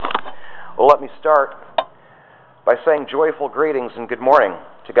Well, let me start by saying joyful greetings and good morning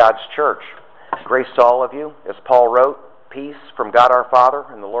to God's church. Grace to all of you, as Paul wrote, peace from God our Father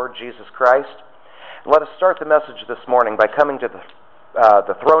and the Lord Jesus Christ. And let us start the message this morning by coming to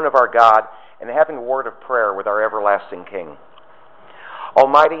the throne of our God and having a word of prayer with our everlasting King.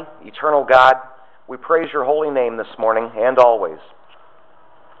 Almighty, eternal God, we praise your holy name this morning and always.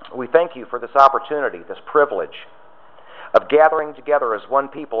 We thank you for this opportunity, this privilege of gathering together as one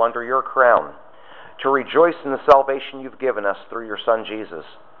people under your crown to rejoice in the salvation you've given us through your Son Jesus,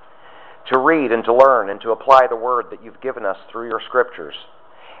 to read and to learn and to apply the word that you've given us through your scriptures,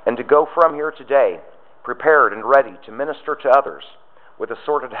 and to go from here today prepared and ready to minister to others with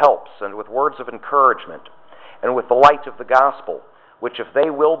assorted helps and with words of encouragement and with the light of the gospel, which if they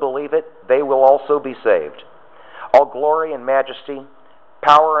will believe it, they will also be saved. All glory and majesty,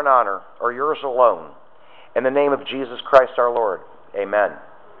 power and honor are yours alone. In the name of Jesus Christ our Lord, amen.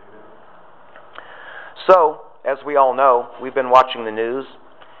 So, as we all know, we've been watching the news.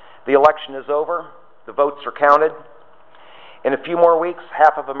 The election is over. The votes are counted. In a few more weeks,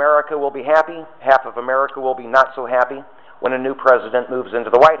 half of America will be happy, half of America will be not so happy when a new president moves into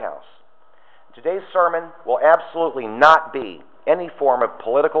the White House. Today's sermon will absolutely not be any form of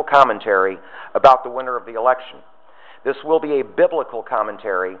political commentary about the winner of the election. This will be a biblical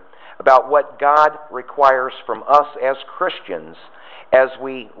commentary about what God requires from us as Christians as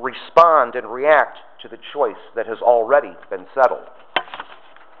we respond and react to the choice that has already been settled.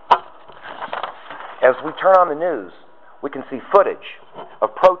 As we turn on the news, we can see footage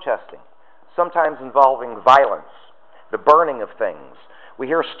of protesting, sometimes involving violence, the burning of things. We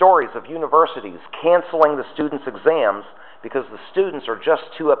hear stories of universities canceling the students' exams because the students are just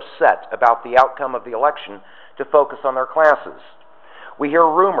too upset about the outcome of the election to focus on their classes. We hear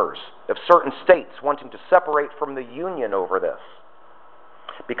rumors of certain states wanting to separate from the union over this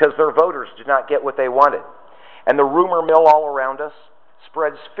because their voters did not get what they wanted. And the rumor mill all around us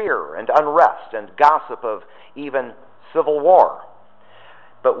spreads fear and unrest and gossip of even civil war.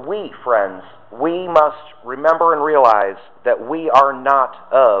 But we, friends, we must remember and realize that we are not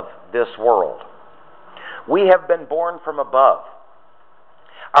of this world. We have been born from above.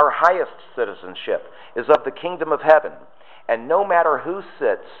 Our highest citizenship is of the kingdom of heaven, and no matter who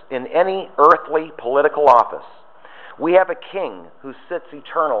sits in any earthly political office, we have a king who sits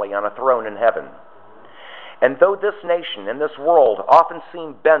eternally on a throne in heaven. And though this nation and this world often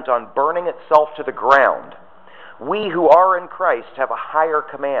seem bent on burning itself to the ground, we who are in Christ have a higher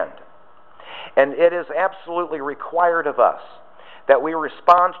command. And it is absolutely required of us that we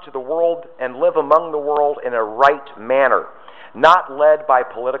respond to the world and live among the world in a right manner, not led by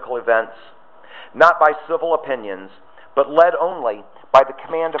political events, not by civil opinions, but led only by the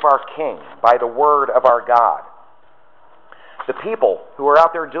command of our King, by the word of our God. The people who are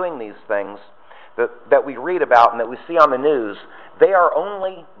out there doing these things that we read about and that we see on the news, they are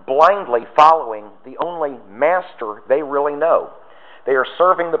only blindly following the only master they really know. They are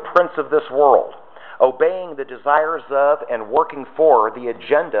serving the prince of this world, obeying the desires of and working for the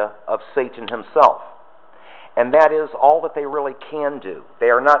agenda of Satan himself. And that is all that they really can do. They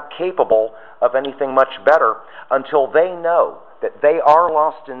are not capable of anything much better until they know that they are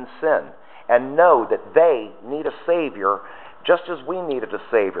lost in sin and know that they need a Savior just as we needed a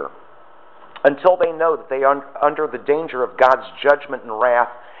Savior. Until they know that they are under the danger of God's judgment and wrath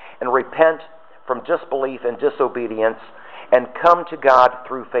and repent from disbelief and disobedience and come to God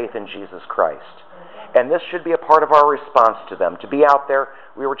through faith in Jesus Christ. And this should be a part of our response to them, to be out there.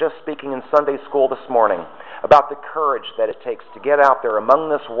 We were just speaking in Sunday school this morning about the courage that it takes to get out there among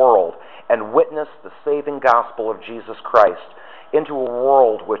this world and witness the saving gospel of Jesus Christ into a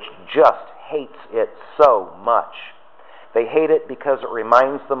world which just hates it so much. They hate it because it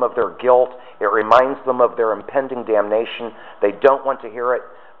reminds them of their guilt. It reminds them of their impending damnation. They don't want to hear it,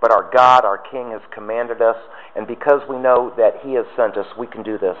 but our God, our King, has commanded us, and because we know that He has sent us, we can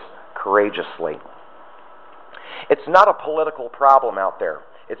do this courageously. It's not a political problem out there.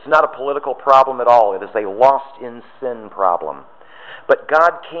 It's not a political problem at all. It is a lost in sin problem. But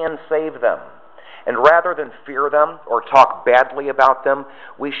God can save them. And rather than fear them or talk badly about them,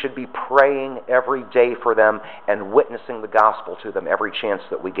 we should be praying every day for them and witnessing the gospel to them every chance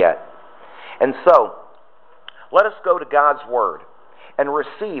that we get. And so, let us go to God's Word and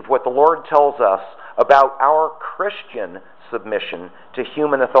receive what the Lord tells us about our Christian submission to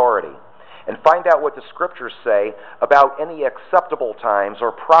human authority, and find out what the Scriptures say about any acceptable times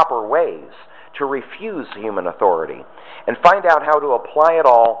or proper ways to refuse human authority, and find out how to apply it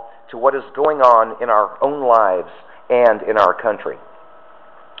all to what is going on in our own lives and in our country.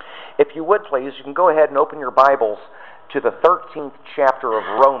 If you would please, you can go ahead and open your Bibles to the 13th chapter of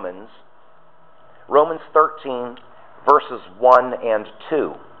Romans, Romans 13, verses 1 and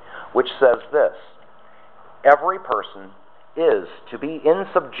 2, which says this: "Every person is to be in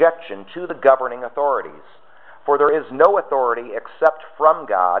subjection to the governing authorities, for there is no authority except from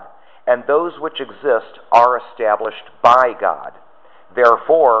God, and those which exist are established by God.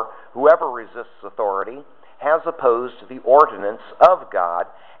 Therefore, whoever resists authority has opposed the ordinance of God,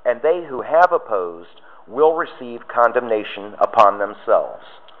 and they who have opposed will receive condemnation upon themselves."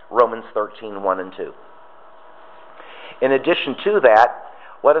 Romans 13, 1 and 2. In addition to that,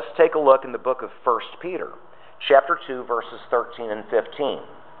 let us take a look in the book of 1 Peter, chapter 2, verses 13 and 15.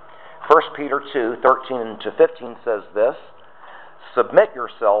 1 Peter 2, 13 to 15 says this: "Submit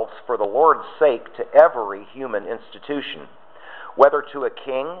yourselves for the Lord's sake to every human institution, whether to a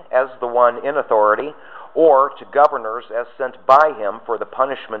king as the one in authority, or to governors as sent by him for the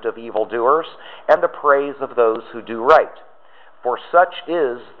punishment of evildoers and the praise of those who do right. For such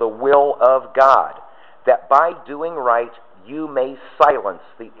is the will of God, that by doing right you may silence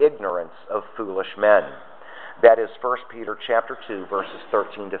the ignorance of foolish men." That is 1 Peter chapter 2, verses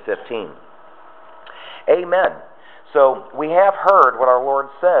 13 to 15. Amen. So we have heard what our Lord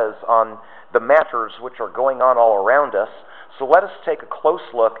says on the matters which are going on all around us. So let us take a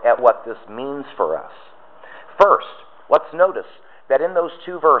close look at what this means for us. First, let's notice that in those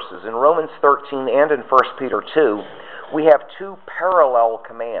two verses, in Romans 13 and in 1 Peter 2, we have two parallel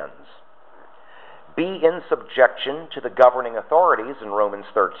commands. Be in subjection to the governing authorities in Romans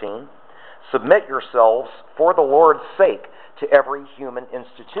 13. Submit yourselves for the Lord's sake to every human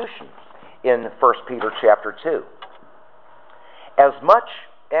institution in 1 Peter chapter 2. As much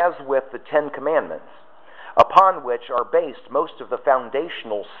as with the Ten Commandments, upon which are based most of the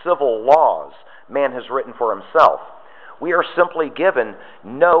foundational civil laws man has written for himself, we are simply given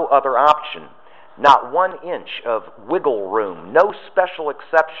no other option, not 1 inch of wiggle room, no special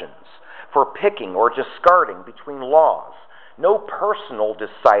exceptions for picking or discarding between laws, no personal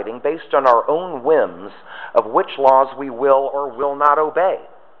deciding based on our own whims of which laws we will or will not obey.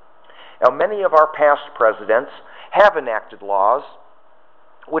 Now, many of our past presidents have enacted laws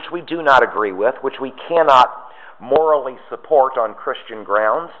which we do not agree with, which we cannot morally support on Christian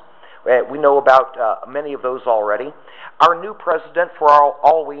grounds. We know about many of those already. Our new president, for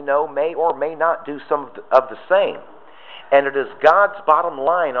all we know, may or may not do some of the same. And it is God's bottom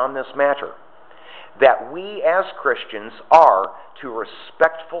line on this matter that we as Christians are to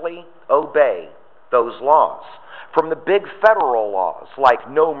respectfully obey those laws. From the big federal laws like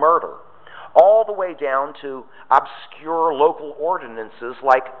no murder, all the way down to obscure local ordinances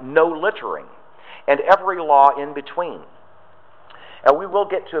like no littering, and every law in between. And we will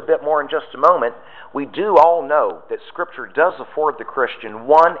get to a bit more in just a moment. We do all know that Scripture does afford the Christian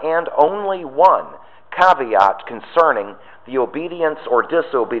one and only one caveat concerning the obedience or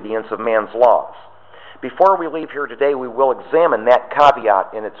disobedience of man's laws. Before we leave here today, we will examine that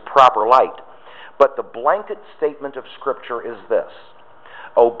caveat in its proper light. But the blanket statement of Scripture is this: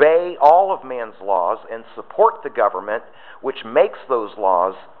 obey all of man's laws and support the government which makes those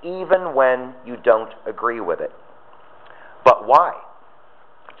laws even when you don't agree with it. But why?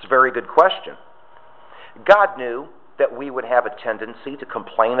 It's a very good question. God knew that we would have a tendency to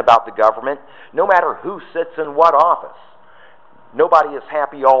complain about the government no matter who sits in what office. Nobody is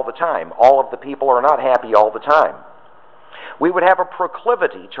happy all the time. All of the people are not happy all the time. We would have a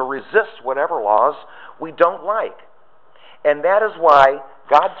proclivity to resist whatever laws we don't like. And that is why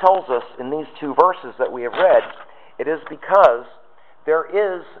God tells us in these two verses that we have read, it is because there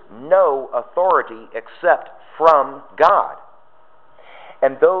is no authority except from God.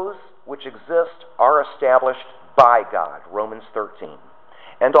 And those which exist are established by God, Romans 13.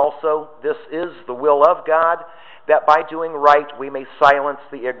 And also, this is the will of God, that by doing right we may silence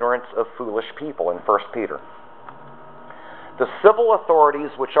the ignorance of foolish people in 1 Peter. The civil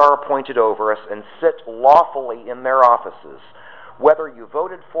authorities which are appointed over us and sit lawfully in their offices, whether you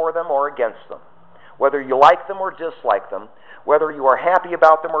voted for them or against them, whether you like them or dislike them, whether you are happy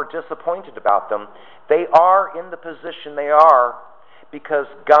about them or disappointed about them, they are in the position they are because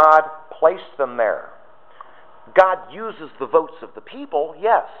God placed them there. God uses the votes of the people,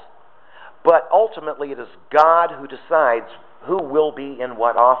 yes, but ultimately it is God who decides who will be in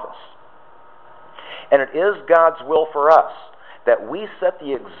what office. And it is God's will for us that we set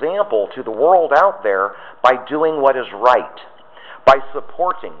the example to the world out there by doing what is right, by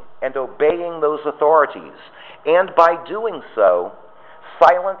supporting and obeying those authorities, and by doing so,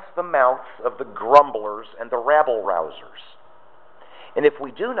 silence the mouths of the grumblers and the rabble-rousers. And if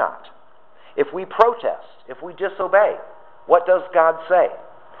we do not, if we protest, if we disobey, what does God say?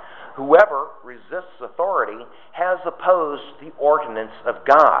 Whoever resists authority has opposed the ordinance of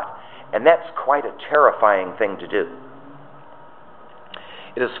God, And that's quite a terrifying thing to do.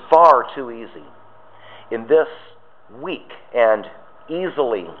 It is far too easy in this weak and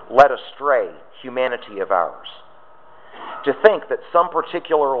easily led astray humanity of ours to think that some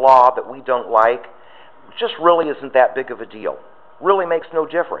particular law that we don't like just really isn't that big of a deal, really makes no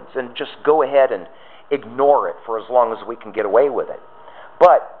difference, and just go ahead and ignore it for as long as we can get away with it.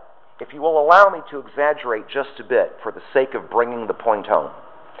 But if you will allow me to exaggerate just a bit for the sake of bringing the point home,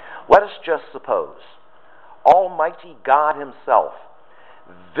 let us just suppose Almighty God Himself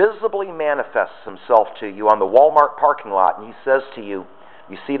visibly manifests Himself to you on the Walmart parking lot, and He says to you,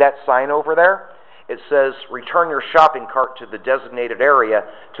 you see that sign over there? It says, return your shopping cart to the designated area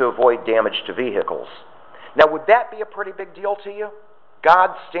to avoid damage to vehicles. Now, would that be a pretty big deal to you?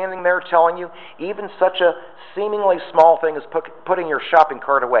 God standing there telling you, even such a seemingly small thing as putting your shopping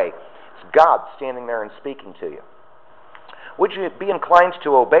cart away. It's God standing there and speaking to you. Would you be inclined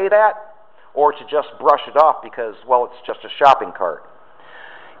to obey that, or to just brush it off because, well, it's just a shopping cart?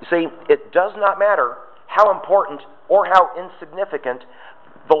 You see, it does not matter how important or how insignificant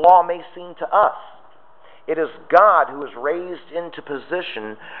the law may seem to us. It is God who has raised into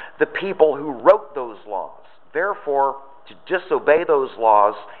position the people who wrote those laws. Therefore, to disobey those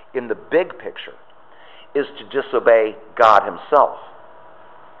laws in the big picture is to disobey God Himself.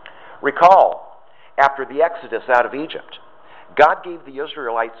 Recall, after the Exodus out of Egypt, God gave the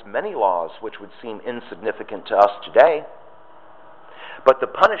Israelites many laws which would seem insignificant to us today. But the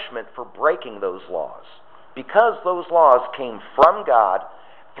punishment for breaking those laws, because those laws came from God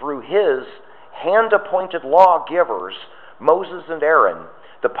through His hand-appointed lawgivers, Moses and Aaron,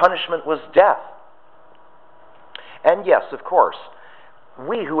 the punishment was death. And yes, of course,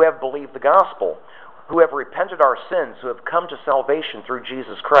 we who have believed the gospel, who have repented our sins, who have come to salvation through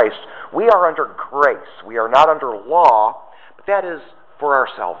Jesus Christ, we are under grace. We are not under law, but that is for our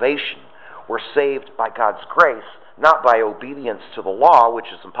salvation. We're saved by God's grace, not by obedience to the law, which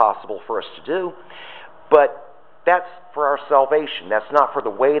is impossible for us to do, but that's for our salvation. That's not for the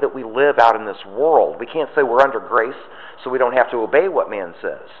way that we live out in this world. We can't say we're under grace, so we don't have to obey what man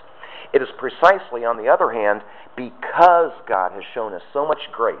says. It is precisely, on the other hand, because God has shown us so much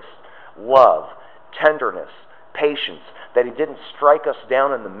grace, love, tenderness, patience, that He didn't strike us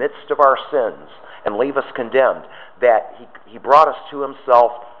down in the midst of our sins and leave us condemned, that He brought us to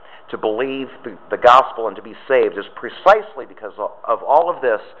Himself to believe the gospel and to be saved. Is precisely because of all of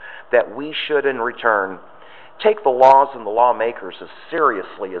this that we should in return take the laws and the lawmakers as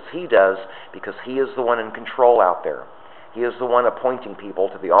seriously as He does, because He is the one in control out there. He is the one appointing people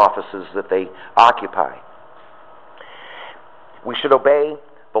to the offices that they occupy. We should obey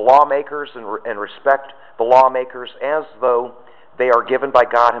the lawmakers and respect the lawmakers as though they are given by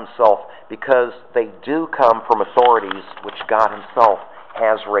God Himself, because they do come from authorities which God Himself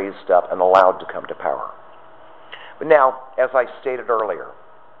has raised up and allowed to come to power. But now, as I stated earlier,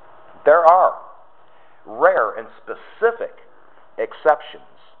 there are rare and specific exceptions.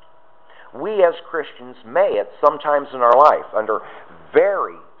 We as Christians may, at some times in our life, under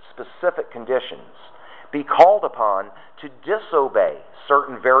very specific conditions, be called upon to disobey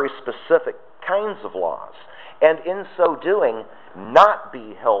certain very specific kinds of laws, and in so doing, not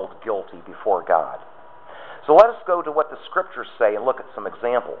be held guilty before God. So let us go to what the Scriptures say and look at some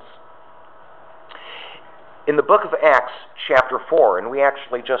examples. In the book of Acts, chapter 4, and we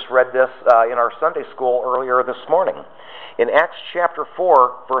actually just read this in our Sunday school earlier this morning. In Acts chapter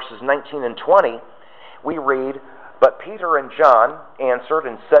 4, verses 19 and 20, we read, "But Peter and John answered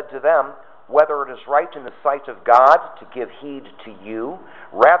and said to them, whether it is right in the sight of God to give heed to you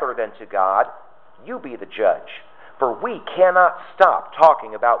rather than to God, you be the judge. For we cannot stop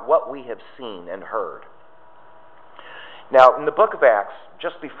talking about what we have seen and heard." Now, in the book of Acts,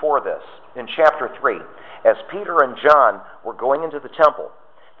 just before this, in chapter 3, as Peter and John were going into the temple,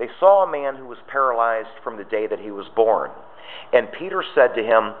 they saw a man who was paralyzed from the day that he was born. And Peter said to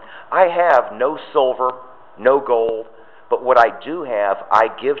him, "I have no silver, no gold, but what I do have I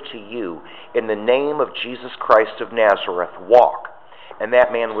give to you. In the name of Jesus Christ of Nazareth, walk." And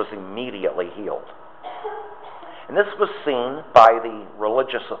that man was immediately healed. And this was seen by the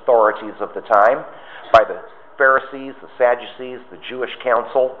religious authorities of the time, by the Pharisees, the Sadducees, the Jewish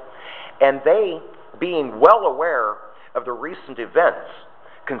council, and they, being well aware of the recent events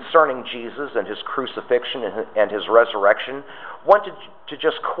concerning Jesus and His crucifixion and His resurrection, wanted to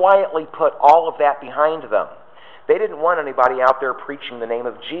just quietly put all of that behind them. They didn't want anybody out there preaching the name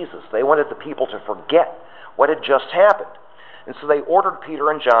of Jesus. They wanted the people to forget what had just happened. And so they ordered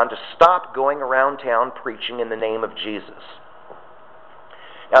Peter and John to stop going around town preaching in the name of Jesus.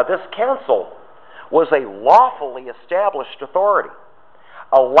 Now, this council was a lawfully established authority.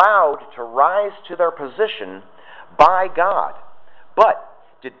 allowed to rise to their position by God. But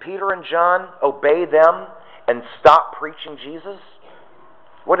did Peter and John obey them and stop preaching Jesus?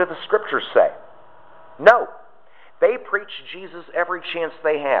 What do the Scriptures say? No. They preached Jesus every chance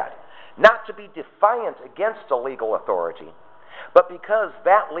they had, not to be defiant against a legal authority, but because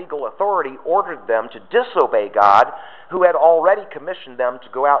that legal authority ordered them to disobey God, who had already commissioned them to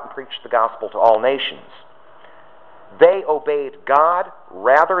go out and preach the gospel to all nations. They obeyed God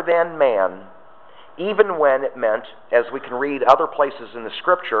rather than man, even when it meant, as we can read other places in the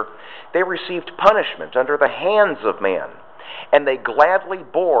Scripture, they received punishment under the hands of man, and they gladly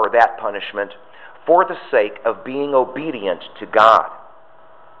bore that punishment for the sake of being obedient to God.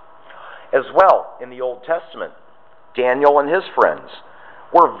 As well, in the Old Testament, Daniel and his friends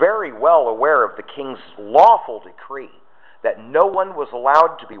were very well aware of the king's lawful decree that no one was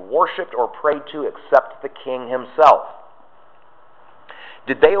allowed to be worshipped or prayed to except the king himself.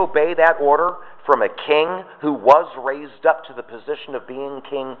 Did they obey that order from a king who was raised up to the position of being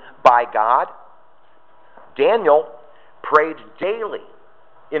king by God? Daniel prayed daily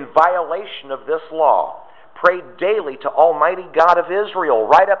in violation of this law, prayed daily to Almighty God of Israel,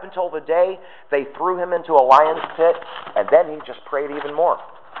 right up until the day they threw him into a lion's pit, and then he just prayed even more.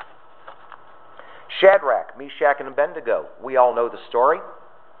 Shadrach, Meshach, and Abednego, we all know the story.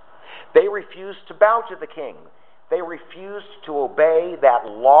 They refused to bow to the king. They refused to obey that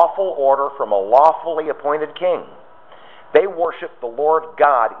lawful order from a lawfully appointed king. They worshiped the Lord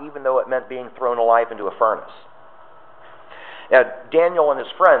God, even though it meant being thrown alive into a furnace. Now, Daniel and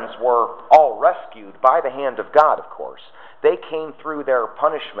his friends were all rescued by the hand of God, of course. They came through their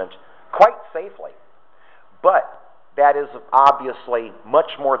punishment quite safely. But that is obviously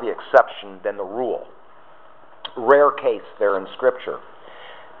much more the exception than the rule. Rare case there in Scripture.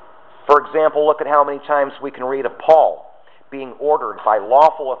 For example, look at how many times we can read of Paul being ordered by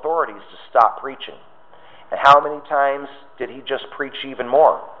lawful authorities to stop preaching. And how many times did he just preach even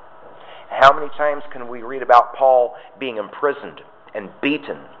more? How many times can we read about Paul being imprisoned and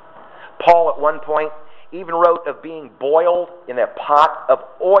beaten? Paul at one point even wrote of being boiled in a pot of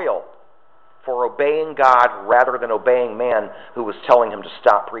oil for obeying God rather than obeying man who was telling him to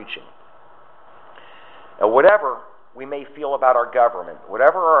stop preaching. Now, whatever we may feel about our government,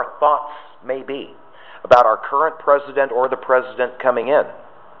 whatever our thoughts may be about our current president or the president coming in,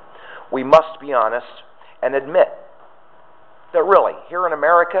 we must be honest and admit that really, here in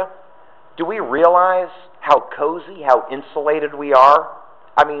America, do we realize how cozy, how insulated we are?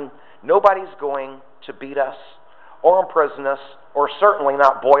 I mean, nobody's going to beat us or imprison us or certainly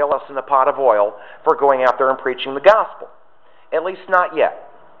not boil us in a pot of oil for going out there and preaching the gospel. At least not yet.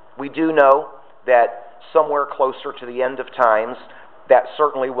 We do know that somewhere closer to the end of times, that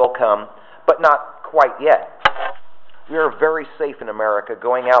certainly will come, but not quite yet. We are very safe in America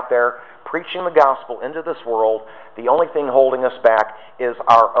going out there, preaching the gospel into this world. The only thing holding us back is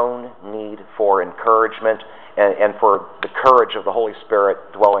our own need for encouragement and for the courage of the Holy Spirit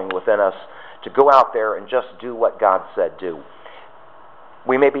dwelling within us to go out there and just do what God said do.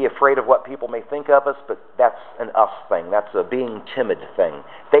 We may be afraid of what people may think of us, but that's an us thing. That's a being timid thing.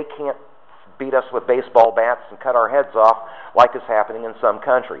 They can't beat us with baseball bats and cut our heads off like is happening in some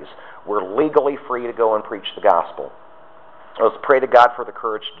countries. We're legally free to go and preach the gospel. Let's pray to God for the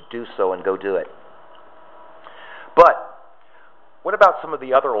courage to do so and go do it. But what about some of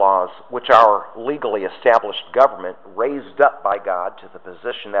the other laws which our legally established government, raised up by God to the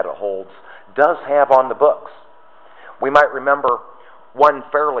position that it holds, does have on the books? We might remember one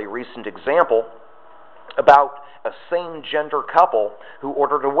fairly recent example about a same-gender couple who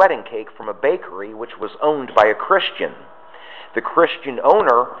ordered a wedding cake from a bakery which was owned by a Christian. The Christian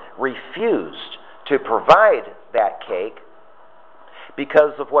owner refused to provide that cake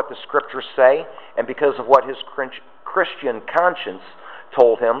because of what the Scriptures say and because of what his Christian conscience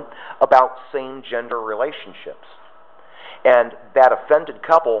told him about same-gender relationships. And that offended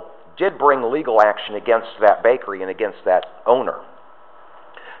couple did bring legal action against that bakery and against that owner.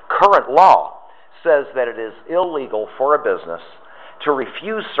 Current law says that it is illegal for a business to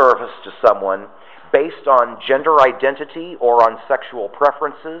refuse service to someone based on gender identity or on sexual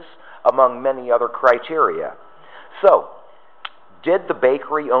preferences, among many other criteria. So, did the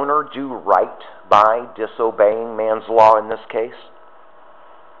bakery owner do right by disobeying man's law in this case?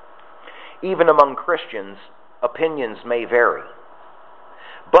 Even among Christians, opinions may vary.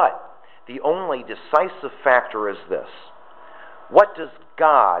 But the only decisive factor is this: what does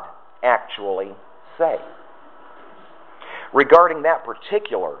God actually say? Regarding that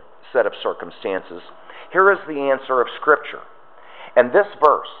particular set of circumstances, here is the answer of Scripture. And this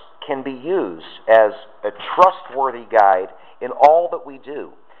verse can be used as a trustworthy guide in all that we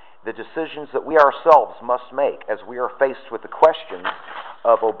do, the decisions that we ourselves must make as we are faced with the questions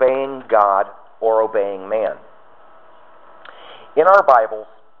of obeying God or obeying man. In our Bibles,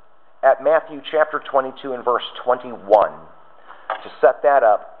 at Matthew chapter 22 and verse 21, to set that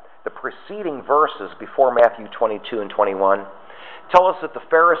up, the preceding verses before Matthew 22 and 21 tell us that the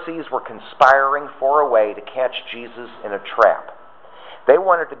Pharisees were conspiring for a way to catch Jesus in a trap. They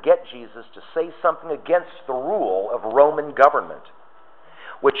wanted to get Jesus to say something against the rule of Roman government,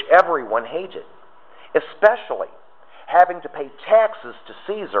 which everyone hated, especially having to pay taxes to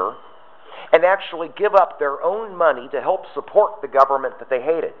Caesar and actually give up their own money to help support the government that they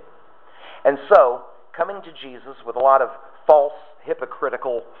hated. And so, coming to Jesus with a lot of false,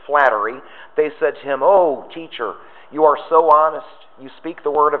 hypocritical flattery, they said to him, "Oh, teacher, you are so honest. You speak the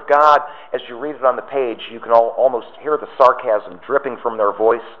word of God." As you read it on the page, you can almost hear the sarcasm dripping from their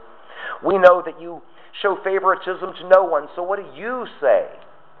voice. "We know that you show favoritism to no one, so what do you say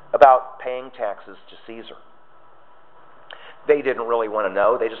about paying taxes to Caesar?" They didn't really want to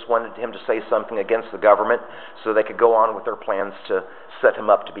know. They just wanted him to say something against the government so they could go on with their plans to set him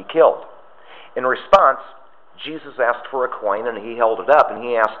up to be killed. In response, Jesus asked for a coin, and he held it up, and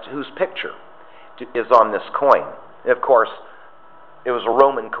he asked whose picture is on this coin. And of course, it was a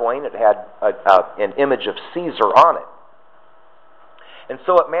Roman coin. It had an image of Caesar on it. And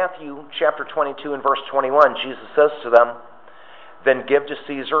so at Matthew chapter 22 and verse 21, Jesus says to them, "Then give to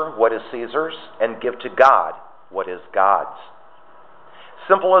Caesar what is Caesar's, and give to God what is God's."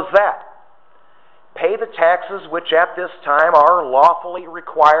 Simple as that. Pay the taxes which at this time are lawfully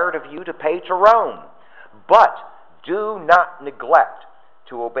required of you to pay to Rome, but do not neglect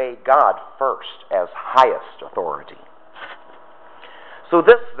to obey God first as highest authority. So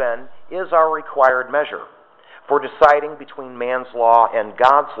this, then, is our required measure for deciding between man's law and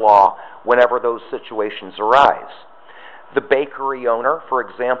God's law whenever those situations arise. The bakery owner, for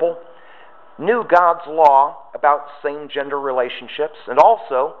example, knew God's law about same-gender relationships and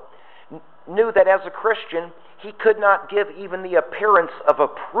also knew that as a Christian, he could not give even the appearance of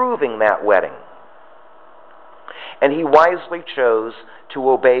approving that wedding. And he wisely chose to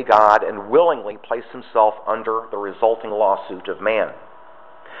obey God and willingly place himself under the resulting lawsuit of man.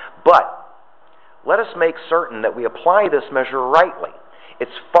 But let us make certain that we apply this measure rightly.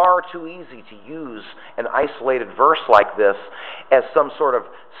 It's far too easy to use an isolated verse like this as some sort of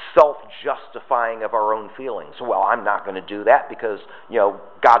self-justifying of our own feelings. Well, I'm not going to do that because,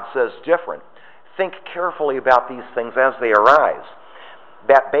 God says different. Think carefully about these things as they arise.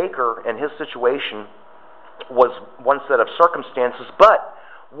 That baker and his situation was one set of circumstances, but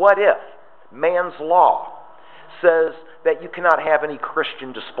what if man's law says that you cannot have any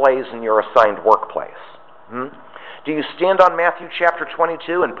Christian displays in your assigned workplace? Do you stand on Matthew chapter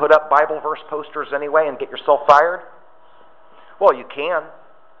 22 and put up Bible verse posters anyway and get yourself fired? Well, you can.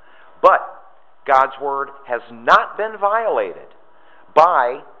 But God's word has not been violated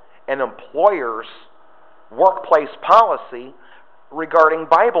by an employer's workplace policy regarding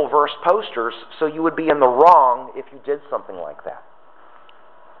Bible verse posters, so you would be in the wrong if you did something like that.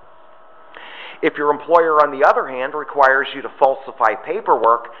 If your employer, on the other hand, requires you to falsify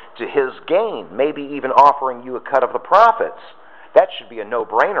paperwork to his gain, maybe even offering you a cut of the profits, that should be a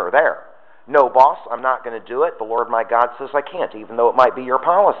no-brainer there. No, boss, I'm not going to do it. The Lord my God says I can't, even though it might be your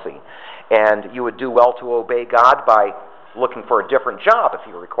policy. And you would do well to obey God by looking for a different job if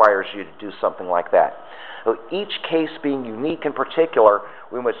he requires you to do something like that. So each case being unique in particular,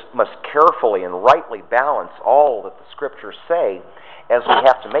 we must carefully and rightly balance all that the Scriptures say as we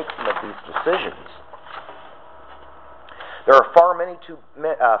have to make some of these decisions. There are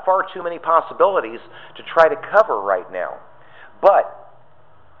far too many possibilities to try to cover right now. But,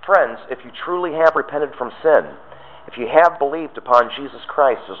 friends, if you truly have repented from sin, if you have believed upon Jesus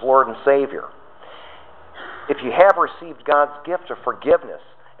Christ as Lord and Savior, if you have received God's gift of forgiveness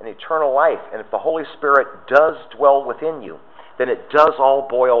and eternal life, and if the Holy Spirit does dwell within you, then it does all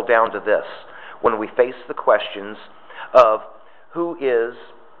boil down to this. When we face the questions of who is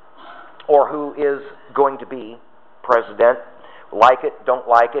going to be president, like it, don't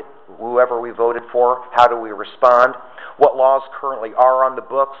like it, whoever we voted for, how do we respond, what laws currently are on the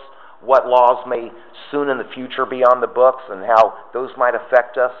books, what laws may soon in the future be on the books, and how those might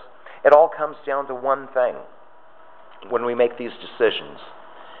affect us. It all comes down to one thing when we make these decisions.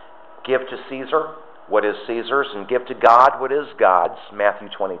 Give to Caesar what is Caesar's, and give to God what is God's, Matthew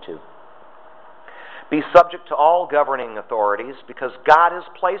 22. Be subject to all governing authorities because God has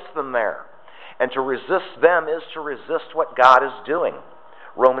placed them there. And to resist them is to resist what God is doing,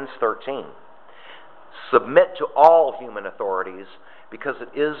 Romans 13. Submit to all human authorities because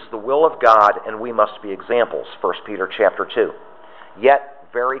it is the will of God and we must be examples, 1 Peter chapter 2. Yet,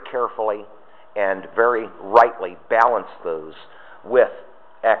 very carefully and very rightly balance those with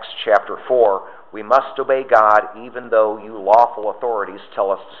Acts chapter 4. We must obey God even though you lawful authorities tell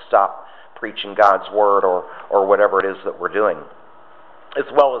us to stop preaching God's word or whatever it is that we're doing, as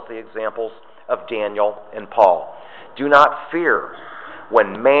well as the examples of Daniel and Paul. Do not fear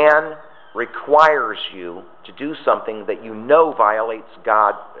when man requires you to do something that you know violates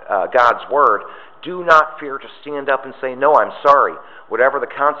God's word. Do not fear to stand up and say, no, I'm sorry. Whatever the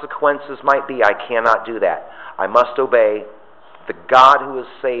consequences might be, I cannot do that. I must obey the God who has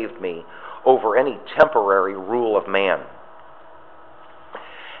saved me over any temporary rule of man.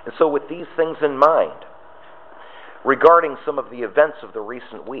 And so with these things in mind, regarding some of the events of the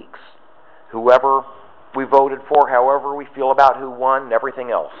recent weeks, whoever we voted for, however we feel about who won, and everything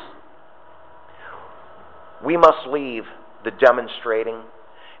else, we must leave the demonstrating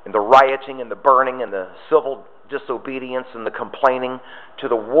and the rioting and the burning and the civil disobedience and the complaining to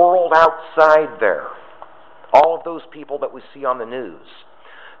the world outside there. All of those people that we see on the news,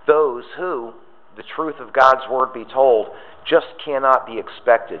 those who, the truth of God's word be told, just cannot be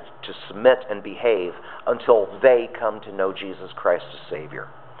expected to submit and behave until they come to know Jesus Christ as Savior.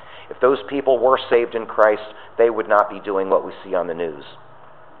 If those people were saved in Christ, they would not be doing what we see on the news.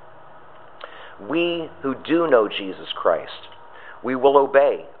 We who do know Jesus Christ, we will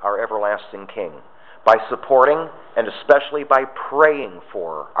obey our everlasting King by supporting and especially by praying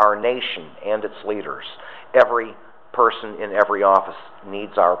for our nation and its leaders. Every person in every office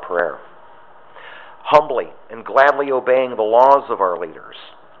needs our prayer. Humbly and gladly obeying the laws of our leaders,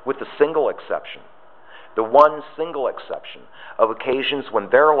 with the single exception, the one single exception of occasions when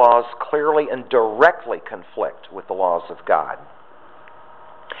their laws clearly and directly conflict with the laws of God.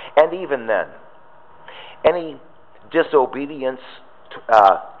 And even then, any disobedience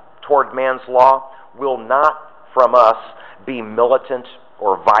toward man's law will not from us be militant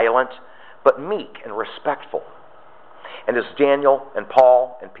or violent, but meek and respectful. And as Daniel and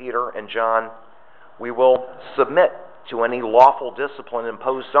Paul and Peter and John, we will submit to any lawful discipline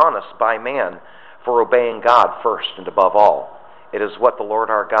imposed on us by man for obeying God first and above all. It is what the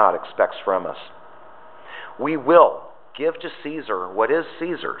Lord our God expects from us. We will give to Caesar what is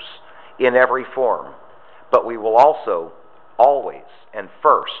Caesar's in every form, but we will also always and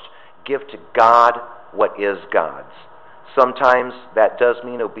first give to God what is God's. Sometimes that does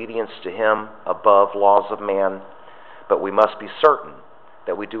mean obedience to Him above laws of man, but we must be certain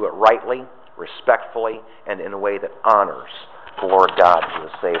that we do it rightly, respectfully, and in a way that honors the Lord God who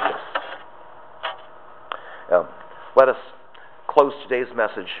has saved us. Let us close today's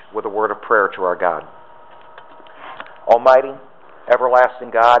message with a word of prayer to our God. Almighty,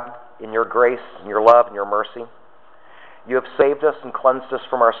 everlasting God, in your grace and your love and your mercy, you have saved us and cleansed us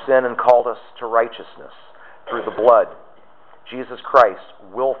from our sin and called us to righteousness through the blood Jesus Christ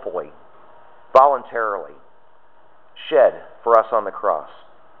willfully, voluntarily shed for us on the cross.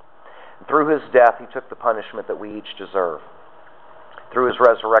 And through his death, he took the punishment that we each deserve. Through his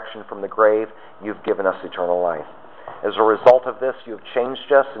resurrection from the grave, you've given us eternal life. As a result of this, you have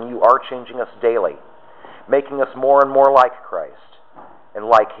changed us, and you are changing us daily, making us more and more like Christ. And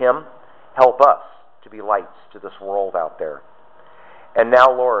like him, help us to be lights to this world out there. And now,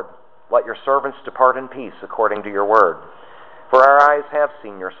 Lord, let your servants depart in peace according to your word. For our eyes have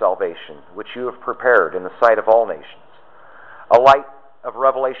seen your salvation, which you have prepared in the sight of all nations, a light of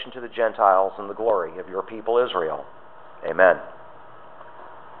revelation to the Gentiles and the glory of your people Israel. Amen.